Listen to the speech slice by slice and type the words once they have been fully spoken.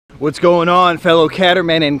What's going on, fellow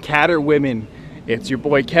Cattermen and Catterwomen? It's your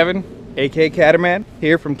boy Kevin, aka Catterman,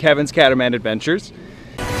 here from Kevin's Catterman Adventures.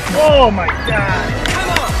 Oh my god! Come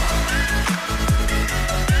on!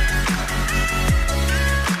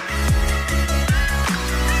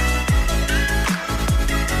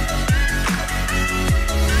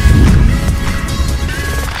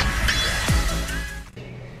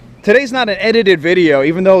 Today's not an edited video,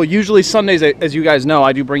 even though usually Sundays, as you guys know,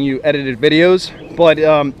 I do bring you edited videos, but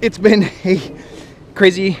it's been a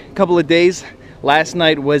crazy couple of days. Last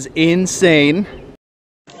night was insane.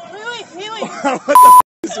 Wait. What the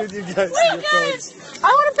f is with you guys? Wait, guys! I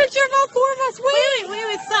want a picture of all four of us.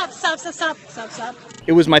 Wait, stop.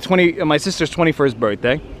 It was my sister's 21st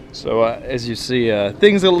birthday, so as you see,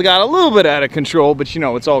 things got a little bit out of control, but you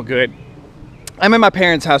know, it's all good. I'm at my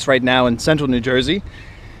parents' house right now in central New Jersey.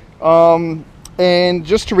 And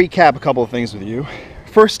just to recap a couple of things with you.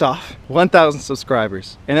 First off, 1,000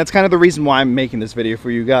 subscribers. And that's kind of the reason why I'm making this video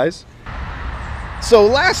for you guys. So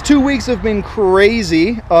last 2 weeks have been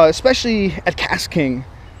crazy, especially at KastKing.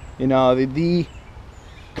 You know, the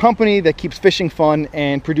company that keeps fishing fun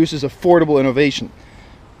and produces affordable innovation.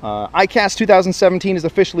 iCast 2017 is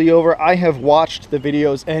officially over. I have watched the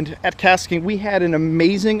videos, and at KastKing we had an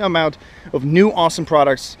amazing amount of new awesome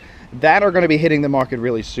products that are going to be hitting the market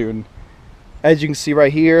really soon. As you can see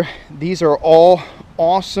right here, these are all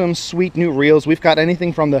awesome, sweet new reels. We've got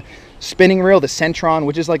anything from the spinning reel, the Centron,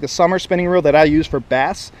 which is like the summer spinning reel that I use for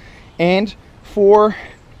bass, and for,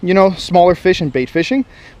 you know, smaller fish and bait fishing.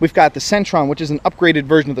 We've got the Centron, which is an upgraded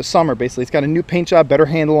version of the summer. Basically, it's got a new paint job, better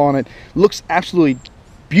handle on it, looks absolutely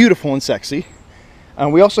beautiful and sexy.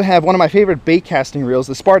 We also have one of my favorite bait casting reels,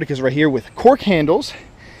 the Spartacus, right here with cork handles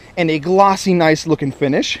and a glossy, nice looking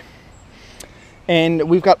finish. And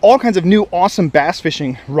we've got all kinds of new awesome bass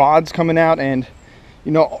fishing rods coming out, and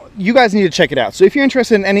you know, you guys need to check it out. So if you're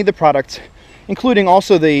interested in any of the products, including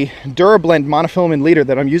also the DuraBlend monofilament leader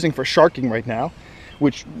that I'm using for sharking right now,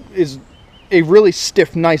 which is a really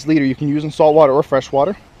stiff, nice leader you can use in saltwater or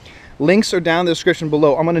freshwater, links are down in the description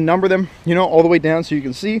below. I'm going to number them, you know, all the way down so you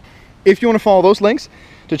can see. If you want to follow those links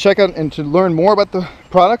to check out and to learn more about the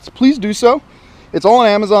products, please do so. It's all on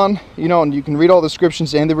Amazon, you know, and you can read all the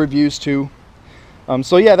descriptions and the reviews too.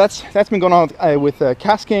 So yeah, that's been going on with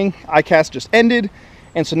KastKing. iCast just ended,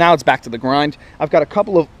 and so now it's back to the grind. I've got a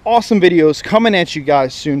couple of awesome videos coming at you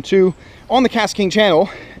guys soon too on the KastKing channel.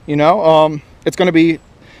 You know, it's going to be a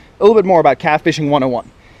little bit more about catfishing 101,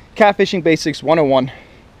 catfishing basics 101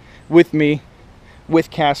 with me, with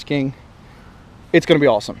KastKing. It's going to be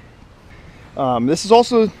awesome. This is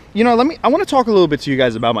also, you know, I want to talk a little bit to you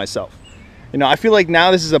guys about myself. You know, I feel like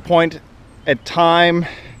now this is a point at time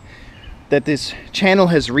that this channel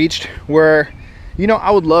has reached where, you know,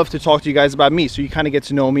 I would love to talk to you guys about me, so you kind of get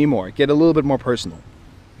to know me more, get a little bit more personal.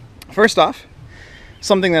 First off,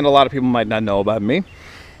 something that a lot of people might not know about me,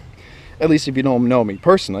 at least if you don't know me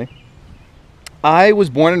personally, I was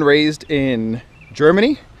born and raised in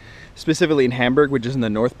Germany, specifically in Hamburg, which is in the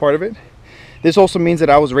north part of it. This also means that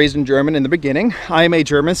I was raised in German in the beginning. I am a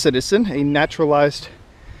German citizen, a naturalized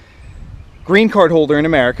green card holder in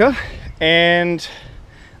America, and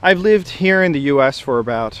I've lived here in the US for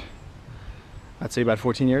about, I'd say about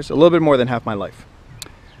 14 years, a little bit more than half my life.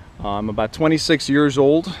 I'm about 26 years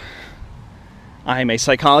old. I'm a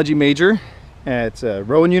psychology major at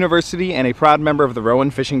Rowan University and a proud member of the Rowan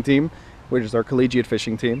fishing team, which is our collegiate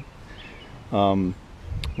fishing team. Let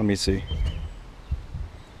me see.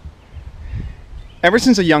 Ever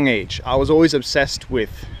since a young age, I was always obsessed with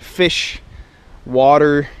fish,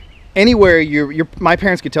 water, anywhere my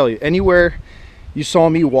parents could tell you, anywhere you saw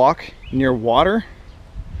me walk near water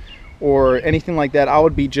or anything like that, I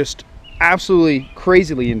would be just absolutely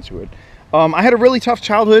crazily into it. I had a really tough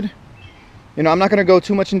childhood. You know, I'm not going to go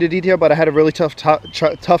too much into detail, but I had a really tough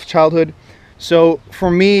childhood. So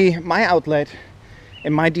for me, my outlet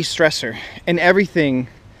and my de-stressor and everything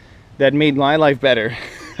that made my life better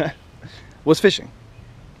was fishing.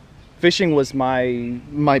 Fishing was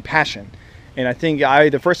my passion. And I think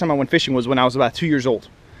the first time I went fishing was when I was about 2 years old.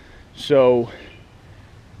 So,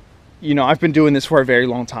 you know, I've been doing this for a very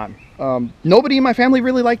long time. Nobody in my family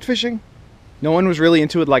really liked fishing. No one was really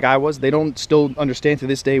into it like I was. They don't still understand to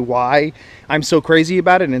this day why I'm so crazy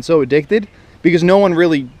about it and so addicted, because no one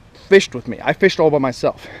really fished with me. I fished all by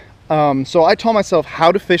myself. So I taught myself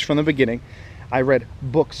how to fish from the beginning. I read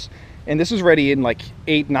books, and this was already in like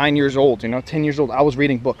 8, 9 years old, you know, 10 years old. I was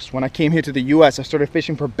reading books. When I came here to the US, I started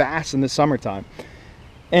fishing for bass in the summertime.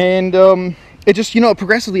 And it just, you know,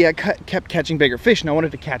 progressively I kept catching bigger fish, and I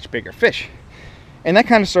wanted to catch bigger fish. And that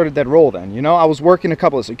kind of started that role then. You know, I was working a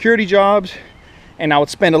couple of security jobs, and I would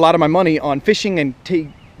spend a lot of my money on fishing and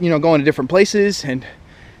you know, going to different places and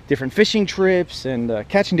different fishing trips and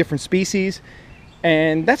catching different species.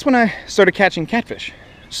 And that's when I started catching catfish.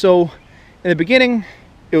 So in the beginning,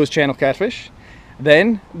 it was channel catfish.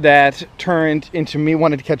 Then that turned into me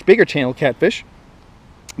wanting to catch bigger channel catfish.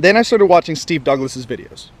 Then I started watching Steve Douglas's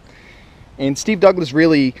videos. And Steve Douglas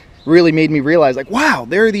really made me realize, like, wow,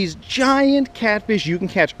 there are these giant catfish you can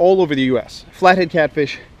catch all over the US. Flathead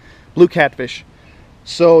catfish, blue catfish.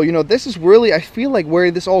 So, you know, this is really, I feel like, where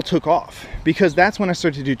this all took off. Because that's when I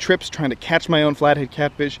started to do trips trying to catch my own flathead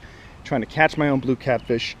catfish, trying to catch my own blue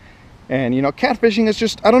catfish. And, you know, catfishing is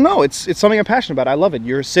just, I don't know, it's something I'm passionate about. I love it.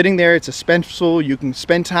 You're sitting there, it's suspenseful, you can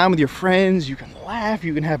spend time with your friends, you can laugh,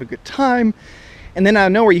 you can have a good time. And then out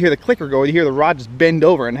of nowhere, you hear the clicker go, you hear the rod just bend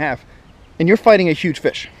over in half, and you're fighting a huge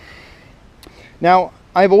fish. Now,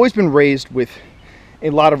 I've always been raised with a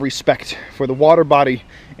lot of respect for the water body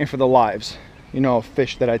and for the lives, you know, of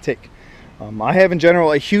fish that I take. I have in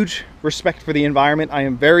general a huge respect for the environment. I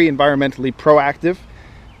am very environmentally proactive.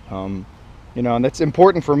 You know, and that's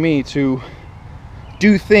important for me to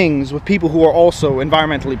do things with people who are also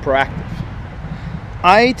environmentally proactive.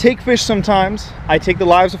 I take fish sometimes. I take the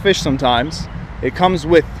lives of fish sometimes. It comes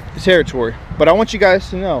with the territory. But I want you guys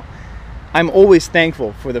to know, I'm always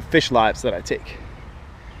thankful for the fish lives that I take.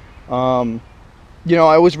 You know,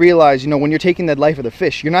 I always realize, you know, when you're taking that life of the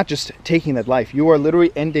fish, you're not just taking that life. You are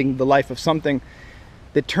literally ending the life of something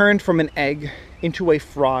that turned from an egg into a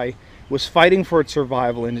fry, was fighting for its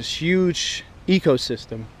survival in this huge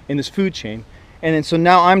ecosystem, in this food chain, and then so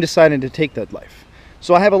now I'm deciding to take that life.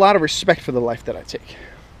 So I have a lot of respect for the life that I take.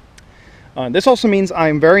 This also means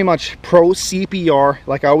I'm very much pro CPR,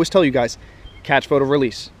 like I always tell you guys, catch, photo,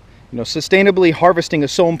 release. You know, sustainably harvesting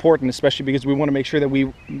is so important, especially because we want to make sure that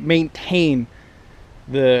we maintain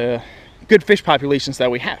the good fish populations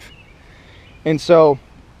that we have. And so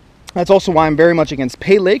that's also why I'm very much against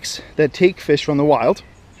pay lakes that take fish from the wild.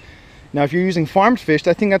 Now, if you're using farmed fish,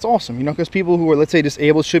 I think that's awesome, you know, because people who are, let's say,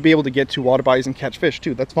 disabled should be able to get to water bodies and catch fish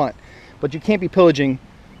too. That's fine. But you can't be pillaging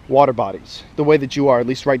water bodies the way that you are, at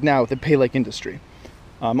least right now, with the pay lake industry.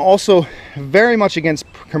 I'm also very much against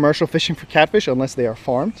commercial fishing for catfish unless they are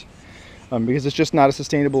farmed, because it's just not a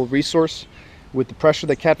sustainable resource with the pressure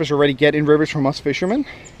that catfish already get in rivers from us fishermen.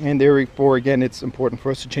 And therefore, again, it's important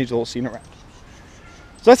for us to change the whole scene around.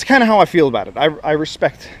 So that's kind of how I feel about it. I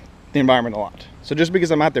respect the environment a lot. So just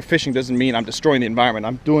because I'm out there fishing doesn't mean I'm destroying the environment.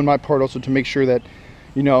 I'm doing my part also to make sure that,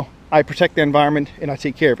 you know, I protect the environment and I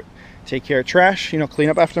take care of it. Take care of trash, you know, clean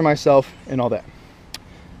up after myself and all that.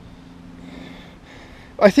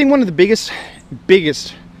 I think one of the biggest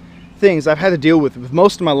things I've had to deal with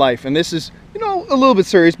most of my life, and this is, you know, a little bit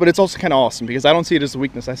serious, but it's also kind of awesome because I don't see it as a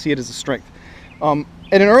weakness. I see it as a strength. At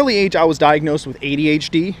an early age, I was diagnosed with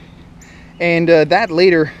ADHD, and that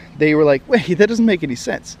later they were like, wait, that doesn't make any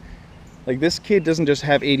sense. Like, this kid doesn't just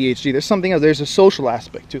have ADHD. There's something else. There's a social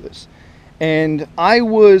aspect to this. And I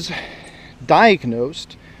was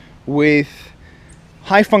diagnosed with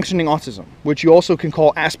high-functioning autism, which you also can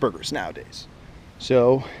call Asperger's nowadays.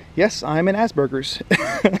 So, yes, I'm an Asperger's.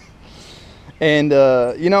 And,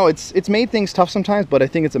 you know, it's made things tough sometimes, but I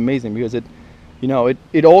think it's amazing because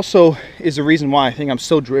it also is a reason why I think I'm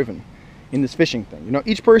so driven in this fishing thing. You know,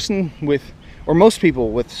 each person with, or most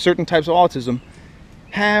people with certain types of autism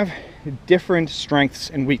have different strengths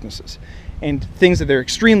and weaknesses, and things that they're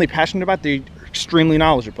extremely passionate about, they're extremely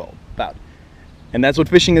knowledgeable about. And that's what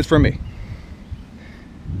fishing is for me.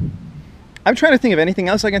 I'm trying to think of anything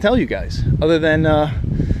else I can tell you guys other than,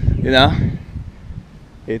 you know,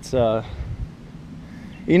 it's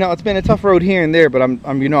you know, it's been a tough road here and there, but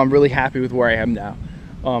I'm you know, I'm really happy with where I am now.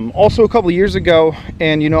 Also, a couple of years ago,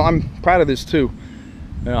 and you know, I'm proud of this too.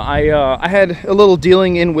 You know, I had a little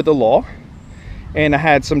dealing in with the law, and I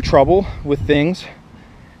had some trouble with things,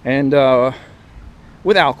 and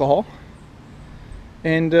with alcohol,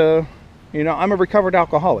 and you know, I'm a recovered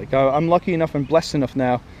alcoholic. I'm lucky enough and blessed enough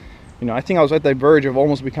now. You know, I think I was at the verge of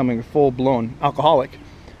almost becoming a full-blown alcoholic,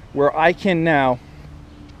 where I can now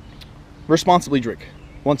responsibly drink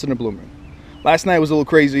once in a blue moon. Last night was a little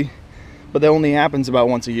crazy, but that only happens about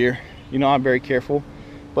once a year. You know, I'm very careful.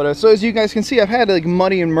 But so as you guys can see, I've had like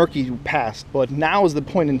muddy and murky past, but now is the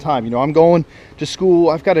point in time. You know, I'm going to school.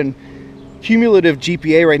 I've got a cumulative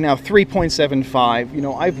GPA right now, 3.75. You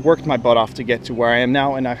know, I've worked my butt off to get to where I am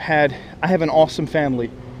now, and I have an awesome family,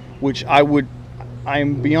 which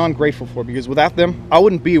I'm beyond grateful for, because without them, I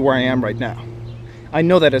wouldn't be where I am right now. I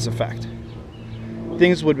know that as a fact.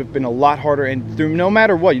 Things would have been a lot harder, and through no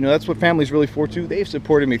matter what, you know, that's what family's really for too. They've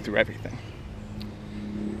supported me through everything.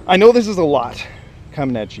 I know this is a lot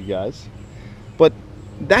coming at you guys, but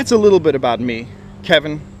that's a little bit about me,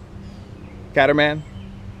 Kevin, Catterman.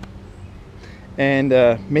 and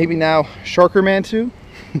maybe now Sharkerman too.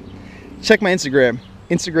 Check my Instagram.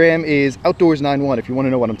 Instagram is outdoors91 if you want to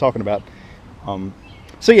know what I'm talking about.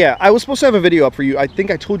 So yeah, I was supposed to have a video up for you. I think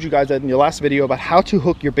I told you guys that in your last video about how to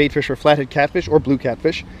hook your bait fish for flathead catfish or blue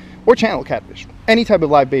catfish or channel catfish. Any type of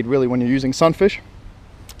live bait really when you're using sunfish.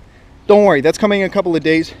 Don't worry, that's coming in a couple of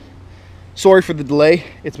days. Sorry for the delay.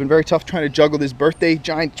 It's been very tough trying to juggle this birthday,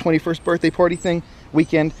 giant 21st birthday party thing,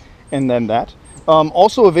 weekend, and then that.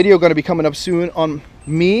 Also a video going to be coming up soon on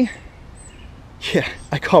me. Yeah,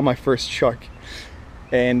 I caught my first shark.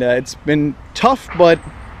 And it's been tough, but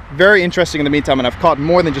very interesting in the meantime, and I've caught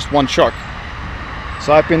more than just one shark.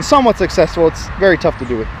 So I've been somewhat successful. It's very tough to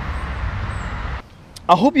do it.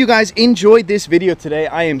 I hope you guys enjoyed this video today.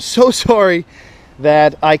 I am so sorry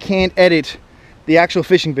that I can't edit the actual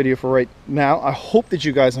fishing video for right now. I hope that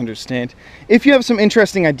you guys understand. If you have some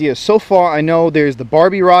interesting ideas, so far I know there's the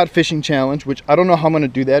Barbie Rod Fishing Challenge, which I don't know how I'm going to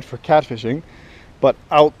do that for catfishing, but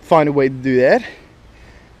I'll find a way to do that.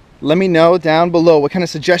 Let me know down below what kind of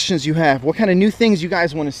suggestions you have, what kind of new things you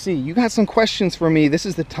guys want to see. You got some questions for me. This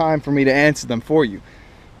is the time for me to answer them for you.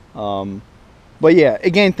 But yeah,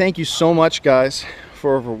 again, thank you so much, guys,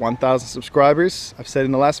 for over 1,000 subscribers. I've said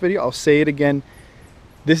in the last video, I'll say it again.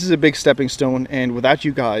 This is a big stepping stone, and without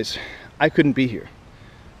you guys, I couldn't be here.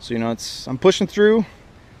 So, you know, I'm pushing through,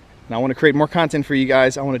 and I want to create more content for you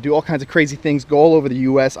guys. I want to do all kinds of crazy things, go all over the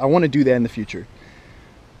US. I want to do that in the future.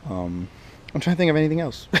 I'm trying to think of anything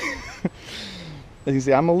else. As you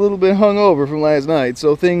see, I'm a little bit hungover from last night,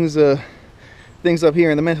 so things up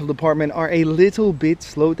here in the mental department are a little bit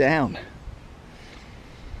slowed down.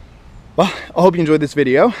 Well, I hope you enjoyed this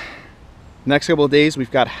video. Next couple of days, we've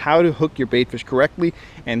got how to hook your bait fish correctly,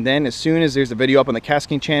 and then as soon as there's a video up on the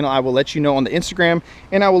KastKing channel, I will let you know on the Instagram,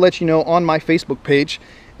 and I will let you know on my Facebook page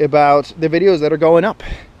about the videos that are going up.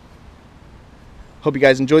 Hope you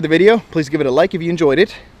guys enjoyed the video. Please give it a like if you enjoyed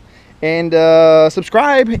it. And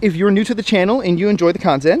subscribe if you're new to the channel and you enjoy the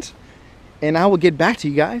content. And I will get back to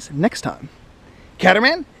you guys next time.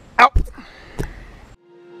 Catterman, out!